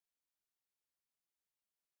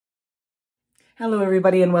Hello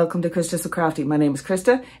everybody and welcome to Krista So Crafty. My name is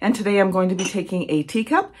Krista and today I'm going to be taking a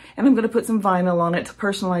teacup and I'm going to put some vinyl on it to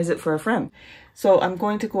personalize it for a friend. So I'm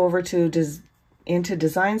going to go over to into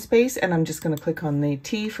Design Space and I'm just going to click on the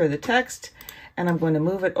T for the text and I'm going to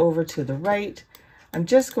move it over to the right. I'm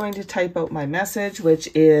just going to type out my message, which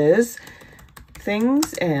is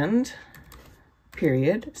things end,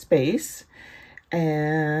 period, space,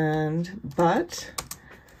 and but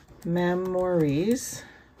memories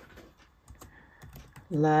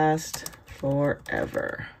last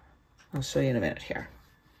forever. I'll show you in a minute here.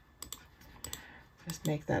 Just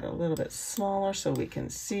make that a little bit smaller so we can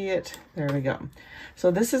see it. There we go.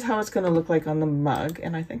 So this is how it's going to look like on the mug,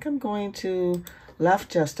 and I think I'm going to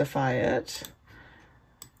left justify it.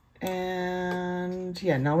 And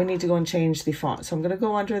yeah, now we need to go and change the font. So I'm going to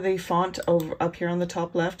go under the font over up here on the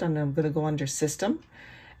top left, and I'm going to go under System,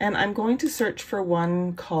 and I'm going to search for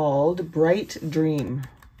one called Bright Dream,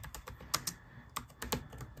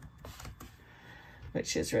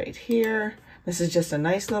 which is right here. This is just a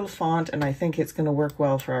nice little font and I think it's going to work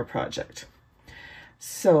well for our project.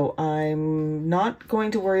 So I'm not going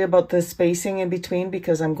to worry about the spacing in between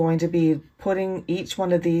because I'm going to be putting each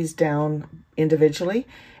one of these down individually.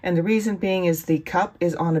 And the reason being is the cup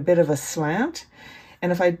is on a bit of a slant.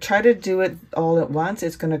 And if I try to do it all at once,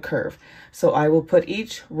 it's going to curve. So I will put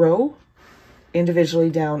each row individually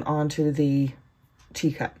down onto the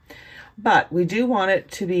teacup. But we do want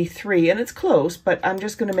it to be 3, and it's close, but I'm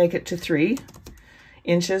just going to make it to 3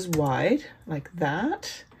 inches wide, like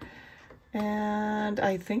that. And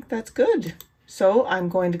I think that's good. So I'm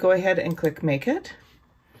going to go ahead and click Make It.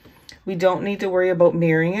 We don't need to worry about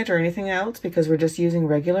mirroring it or anything else because we're just using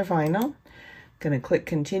regular vinyl. Going to click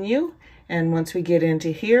Continue. And once we get into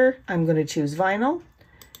here, I'm going to choose Vinyl.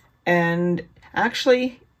 And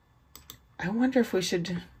actually, I wonder if we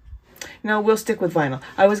should... No, we'll stick with vinyl.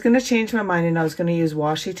 I was going to change my mind and I was going to use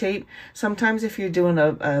washi tape. Sometimes if you're doing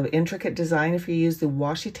a intricate design, if you use the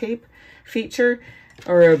washi tape feature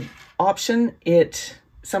or option, it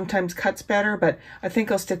sometimes cuts better, but I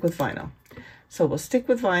think I'll stick with vinyl. So we'll stick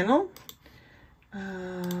with vinyl.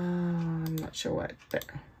 I'm not sure what.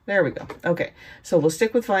 There we go. Okay, so we'll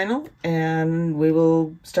stick with vinyl and we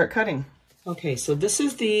will start cutting. Okay, so this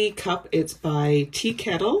is the cup. It's by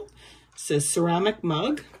Teacup. It's a ceramic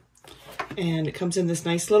mug. And it comes in this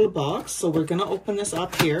nice little box. So we're going to open this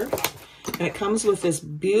up here. And it comes with this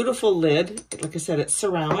beautiful lid. Like I said, it's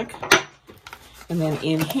ceramic. And then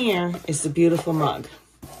in here is the beautiful mug.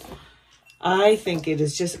 I think it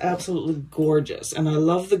is just absolutely gorgeous. And I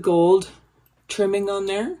love the gold trimming on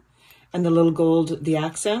there. And the little gold, the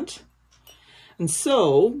accent. And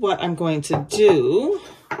so what I'm going to do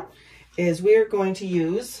is we're going to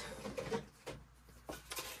use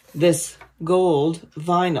this gold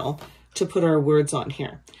vinyl to put our words on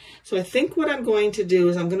here. So I think what I'm going to do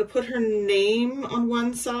is I'm going to put her name on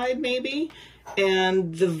one side maybe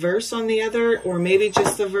and the verse on the other, or maybe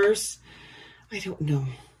just the verse. I don't know.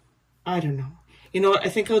 You know what? I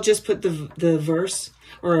think I'll just put the verse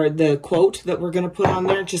or the quote that we're going to put on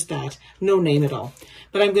there, just that. No name at all.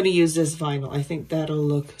 But I'm going to use this vinyl. I think that'll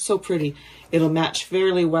look so pretty. It'll match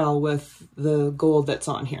fairly well with the gold that's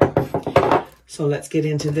on here. So let's get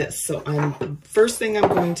into this. So first thing I'm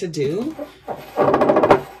going to do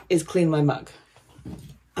is clean my mug.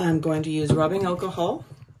 I'm going to use rubbing alcohol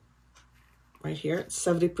right here. It's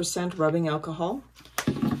 70% rubbing alcohol.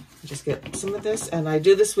 Just get some of this, and I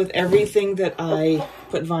do this with everything that I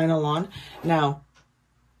put vinyl on. Now,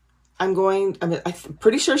 I'm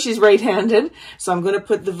pretty sure she's right-handed, so I'm going to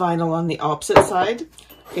put the vinyl on the opposite side,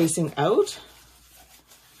 facing out.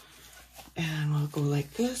 And we'll go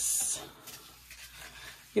like this.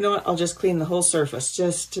 You know what, I'll just clean the whole surface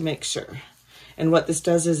just to make sure. And what this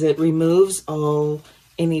does is it removes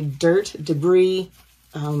any dirt, debris,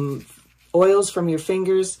 oils from your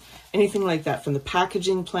fingers, anything like that, from the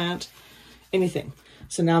packaging plant, anything.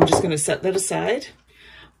 So now I'm just going to set that aside.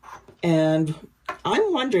 And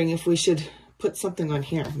I'm wondering if we should put something on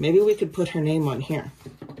here. Maybe we could put her name on here.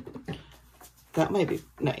 That might be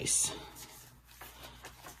nice.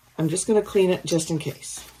 I'm just going to clean it just in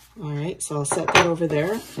case. All right, so I'll set that over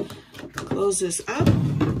there. Close this up.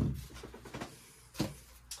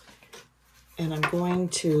 And I'm going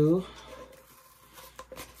to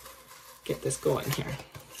get this going here.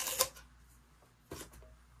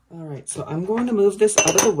 All right, so I'm going to move this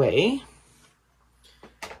out of the way.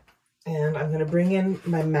 And I'm going to bring in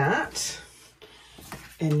my mat.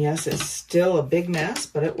 And yes, it's still a big mess,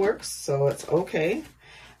 but it works, so it's okay.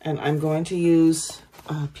 And I'm going to use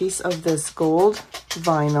a piece of this gold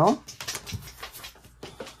vinyl.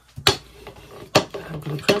 I'm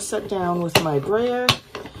going to press that down with my brayer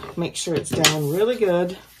Make sure it's down really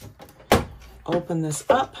good. Open this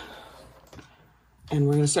up, and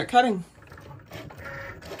we're going to start cutting.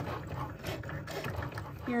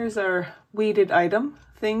 Here's our weeded item.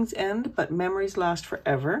 Things end, but memories last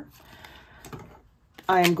forever.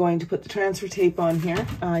 I am going to put the transfer tape on here.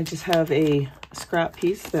 I just have a scrap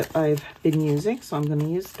piece that I've been using, so I'm going to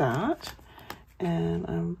use that. And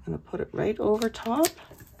I'm going to put it right over top.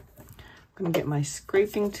 I'm going to get my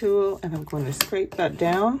scraping tool, and I'm going to scrape that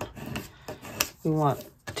down. We want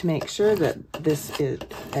to make sure that this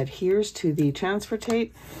adheres to the transfer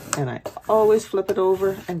tape, and I always flip it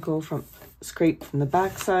over and go scrape from the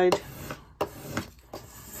back side.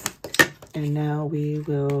 And now we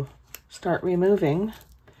will start removing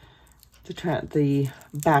the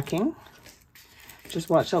backing. Just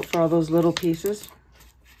watch out for all those little pieces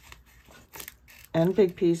and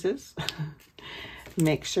big pieces.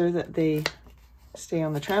 Make sure that they stay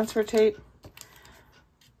on the transfer tape.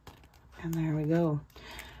 And there we go.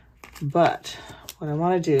 But what I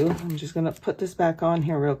want to do, I'm just going to put this back on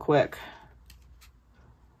here real quick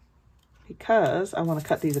because I want to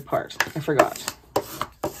cut these apart. I forgot.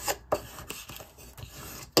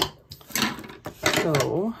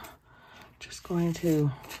 So, just going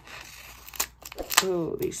to,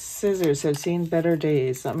 oh, these scissors have seen better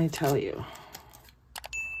days, let me tell you.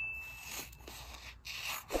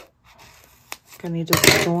 I need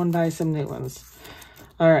to go and buy some new ones.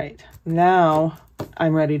 All right, now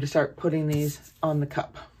I'm ready to start putting these on the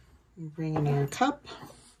cup. I'm bringing in a cup,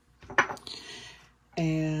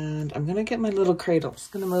 and I'm gonna get my little cradle.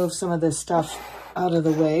 Just gonna move some of this stuff out of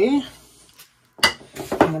the way.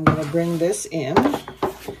 And I'm going to bring this in,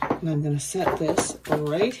 and I'm going to set this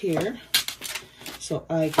right here so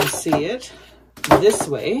I can see it this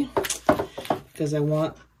way, because I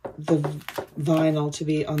want the vinyl to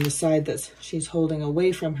be on the side that she's holding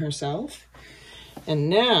away from herself. And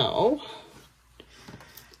now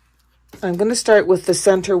I'm going to start with the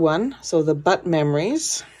center one, so the butt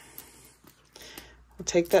memories. I'll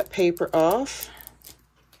take that paper off,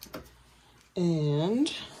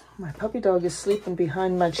 and my puppy dog is sleeping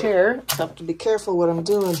behind my chair. I have to be careful what I'm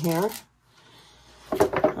doing here.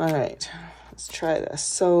 All right, let's try this.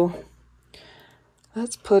 So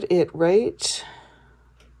let's put it right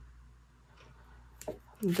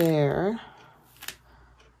there.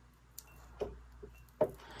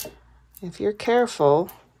 If you're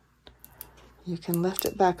careful, you can lift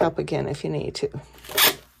it back up again if you need to.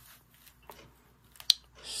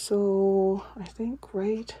 So I think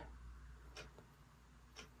right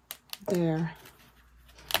there,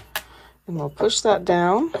 and we'll push that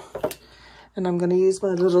down, and I'm going to use my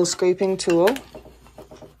little scraping tool.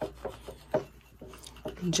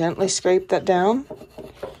 Gently scrape that down.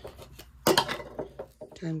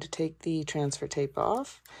 Time to take the transfer tape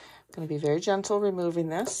off. I'm going to be very gentle removing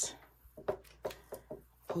this.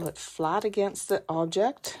 Pull it flat against the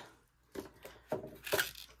object.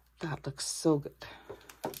 That looks so good.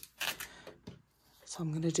 So I'm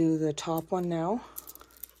going to do the top one now.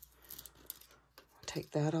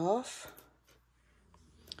 Take that off,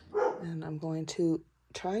 and I'm going to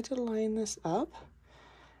try to line this up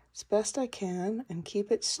as best I can and keep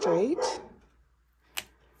it straight.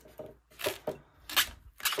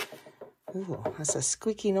 Ooh, that's a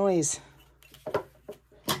squeaky noise.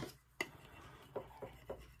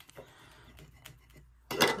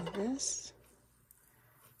 Like this,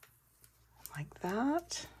 like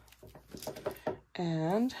that,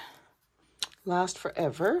 and last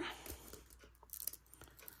forever.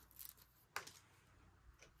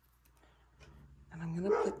 I'm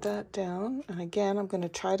going to put that down, and again, I'm going to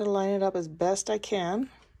try to line it up as best I can.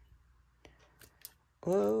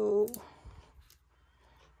 Whoa.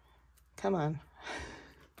 Come on.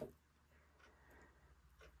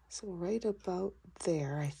 So right about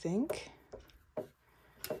there, I think.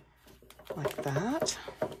 Like that.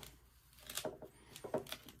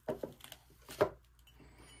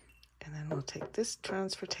 And then we'll take this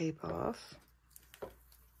transfer tape off.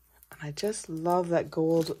 And I just love that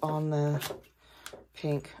gold on the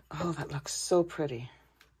pink. Oh, that looks so pretty.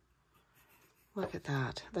 Look at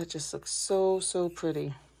that. That just looks so, so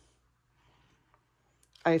pretty.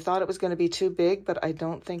 I thought it was going to be too big, but I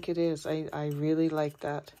don't think it is. I really like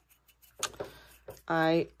that.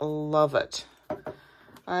 I love it.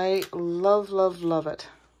 I love, love, love it.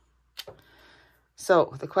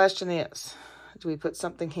 So the question is, do we put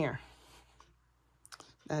something here?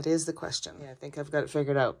 That is the question. Yeah, I think I've got it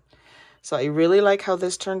figured out. So I really like how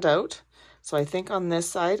this turned out. So I think on this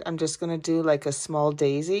side, I'm just going to do like a small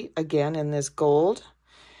daisy, again, in this gold.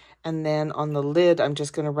 And then on the lid, I'm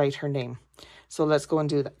just going to write her name. So let's go and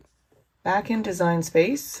do that. Back in Design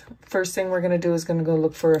Space, first thing we're going to do is going to go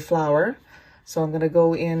look for a flower. So I'm going to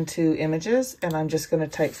go into Images and I'm just going to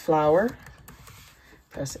type flower,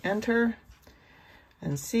 press enter,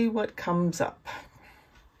 and see what comes up.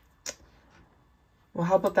 Well,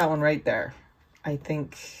 how about that one right there? I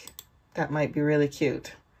think that might be really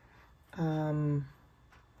cute.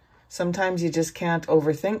 Sometimes you just can't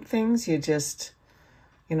overthink things. You just,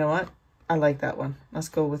 you know what? I like that one. Let's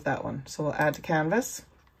go with that one. So we'll add to canvas.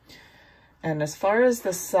 And as far as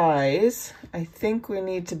the size, I think we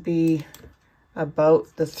need to be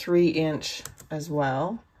about the 3-inch as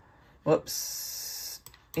well. Whoops,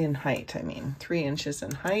 in height, I mean. 3 inches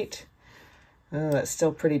in height. Oh, that's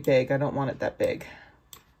still pretty big. I don't want it that big.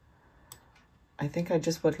 I think I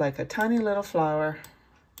just would like a tiny little flower.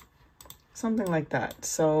 Something like that.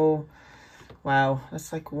 So, wow,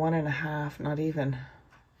 that's like 1.5, not even.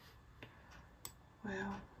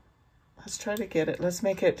 Well, let's try to get it. Let's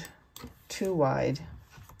make it 2 wide.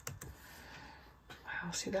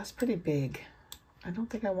 Wow, see, that's pretty big. I don't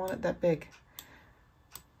think I want it that big.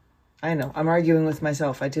 I know, I'm arguing with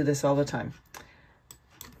myself. I do this all the time.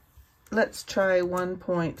 Let's try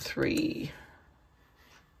 1.3.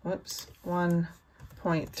 Whoops,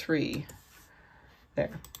 1.3.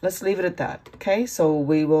 There, let's leave it at that. Okay, so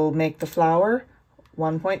we will make the flower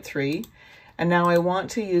 1.3. And now I want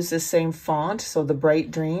to use the same font, so the Bright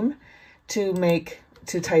Dream, to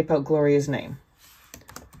type out Gloria's name.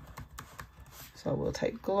 So we'll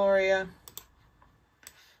type Gloria.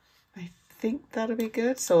 I think that'll be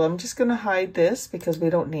good. So I'm just going to hide this because we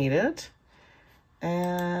don't need it.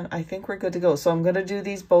 And I think we're good to go. So I'm going to do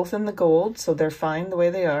these both in the gold, so they're fine the way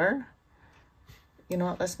they are. You know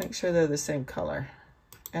what? Let's make sure they're the same color.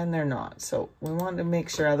 And they're not. So we want to make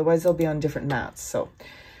sure, otherwise they'll be on different mats. So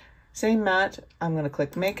same mat, I'm going to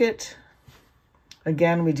click Make It.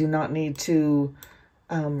 Again, we do not need to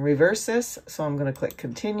reverse this, so I'm going to click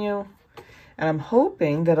Continue. And I'm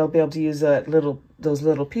hoping that I'll be able to use those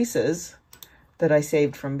little pieces that I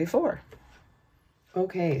saved from before.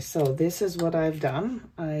 Okay, so this is what I've done.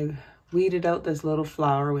 I've weeded out this little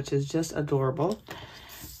flower, which is just adorable,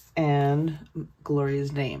 and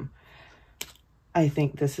Gloria's name. I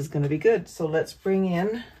think this is going to be good. So let's bring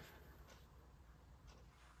in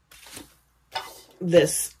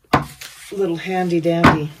this little handy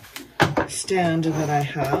dandy stand that I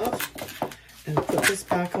have and put this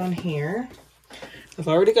back on here. I've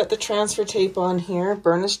already got the transfer tape on here,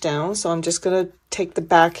 burnished down, so I'm just going to take the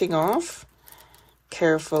backing off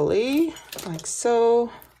carefully, like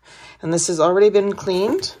so. And this has already been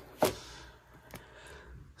cleaned.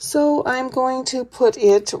 So I'm going to put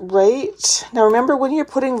it right, now remember when you're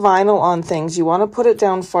putting vinyl on things, you want to put it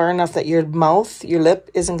down far enough that your mouth, your lip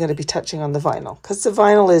isn't going to be touching on the vinyl, because the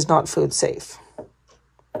vinyl is not food safe.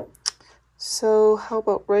 So how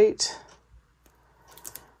about right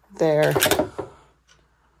there?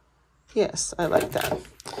 Yes, I like that.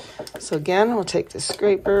 So again, we'll take the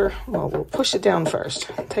scraper, well, we'll push it down first.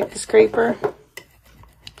 Take the scraper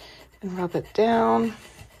and rub it down.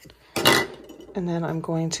 And then I'm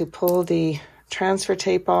going to pull the transfer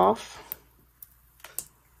tape off.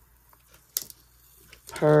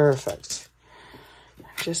 Perfect.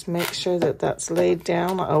 Just make sure that that's laid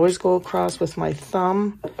down. I always go across with my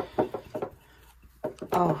thumb.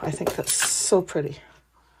 Oh, I think that's so pretty.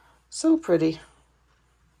 So pretty.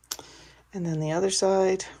 And then the other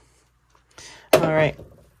side. All right.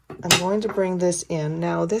 I'm going to bring this in.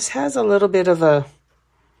 Now, this has a little bit of a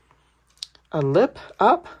lip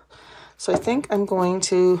up. So I think I'm going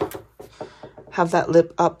to have that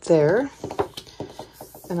lip up there.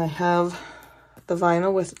 And I have the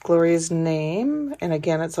vinyl with Gloria's name. And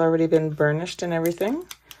again, it's already been burnished and everything.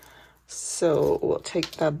 So we'll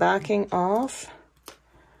take the backing off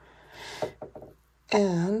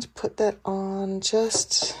and put that on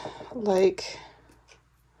just like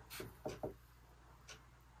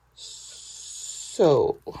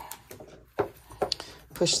so.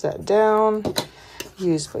 Push that down.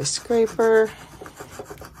 Use my scraper,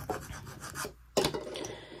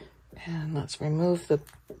 and let's remove the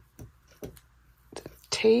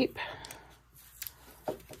tape.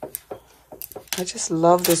 I just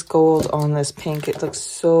love this gold on this pink. It looks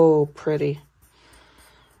so pretty.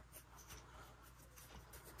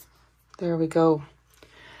 There we go.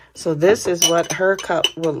 So this is what her cup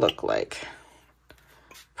will look like.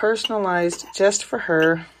 Personalized just for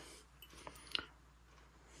her.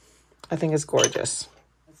 I think it's gorgeous.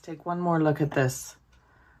 Let's take one more look at this.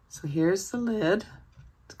 So here's the lid.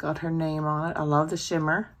 It's got her name on it. I love the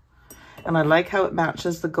shimmer. And I like how it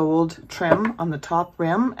matches the gold trim on the top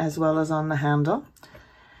rim as well as on the handle.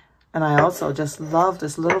 And I also just love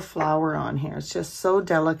this little flower on here. It's just so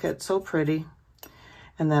delicate, so pretty.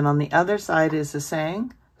 And then on the other side is the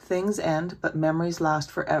saying, things end, but memories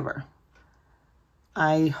last forever.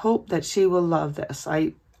 I hope that she will love this.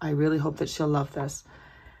 I really hope that she'll love this.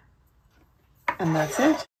 And that's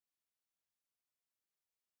it.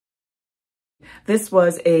 This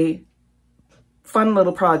was a fun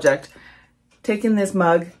little project. Taking this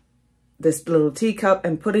mug, this little teacup,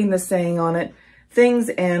 and putting this saying on it, things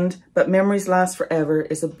end, but memories last forever,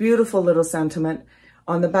 is a beautiful little sentiment.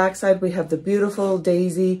 On the back side, we have the beautiful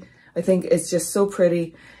daisy. I think it's just so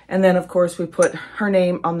pretty. And then, of course, we put her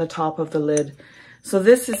name on the top of the lid. So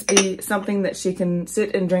this is something that she can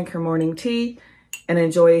sit and drink her morning tea and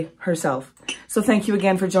enjoy herself. So thank you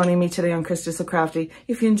again for joining me today on Krista So Crafty.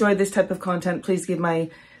 If you enjoyed this type of content, please give my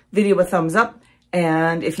video a thumbs up.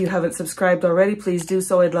 And if you haven't subscribed already, please do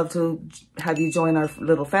so. I'd love to have you join our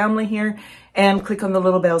little family here, and click on the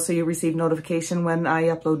little bell so you receive notification when I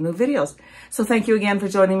upload new videos. So thank you again for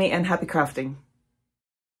joining me, and happy crafting.